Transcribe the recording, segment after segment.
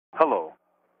Hello,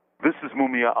 this is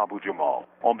Mumia Abu-Jamal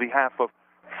on behalf of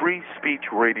Free Speech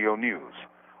Radio News,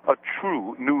 a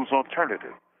true news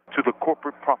alternative to the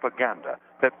corporate propaganda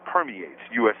that permeates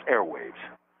U.S. airwaves.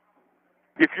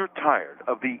 If you're tired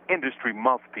of the industry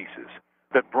mouthpieces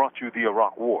that brought you the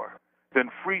Iraq War,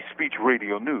 then Free Speech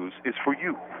Radio News is for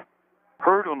you.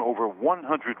 Heard on over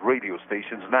 100 radio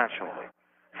stations nationally,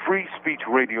 Free Speech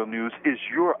Radio News is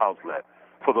your outlet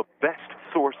for the best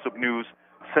source of news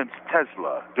since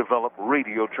Tesla developed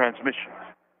radio transmissions.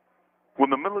 When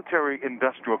the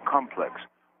military-industrial complex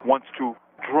wants to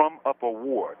drum up a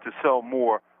war to sell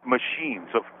more machines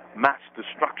of mass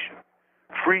destruction,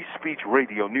 Free Speech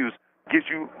Radio News gives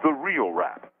you the real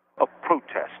rap of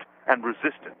protest and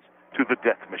resistance to the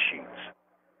death machines.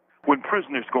 When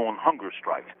prisoners go on hunger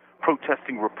strikes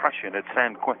protesting repression at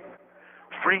San Quentin,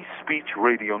 Free Speech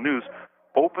Radio News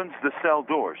opens the cell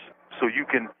doors so you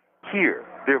can hear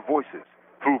their voices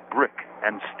through brick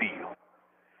and steel.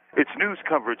 Its news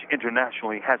coverage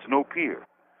internationally has no peer,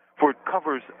 for it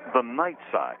covers the night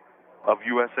side of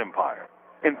U.S. empire,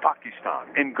 in Pakistan,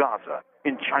 in Gaza,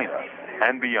 in China,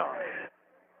 and beyond.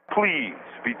 Please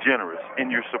be generous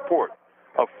in your support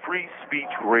of Free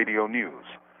Speech Radio News.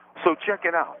 So check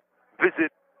it out.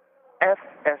 Visit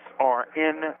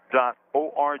FSRN.org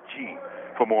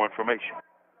for more information.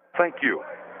 Thank you.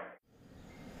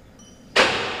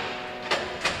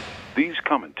 These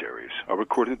commentaries are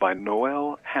recorded by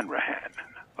Noel Hanrahan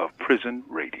of Prison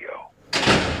Radio.